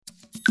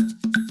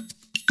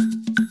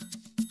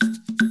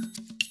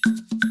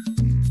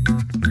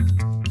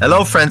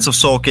Hello, friends of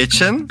Soul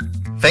Kitchen.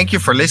 Thank you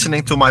for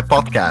listening to my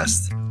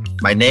podcast.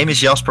 My name is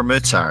Jasper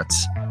Mutsaerts.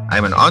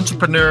 I'm an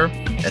entrepreneur,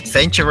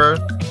 adventurer,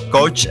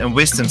 coach, and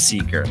wisdom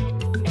seeker.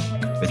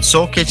 With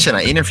Soul Kitchen,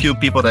 I interview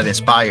people that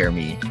inspire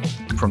me.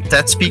 From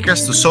TED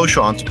speakers to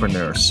social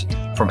entrepreneurs,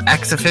 from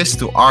activists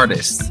to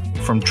artists,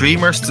 from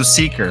dreamers to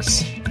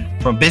seekers,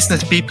 from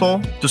business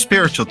people to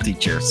spiritual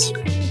teachers.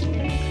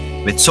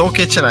 With Soul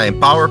Kitchen, I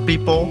empower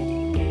people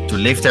to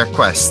live their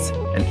quest,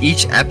 and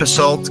each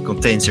episode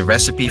contains a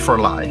recipe for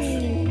life.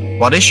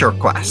 What is your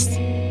quest?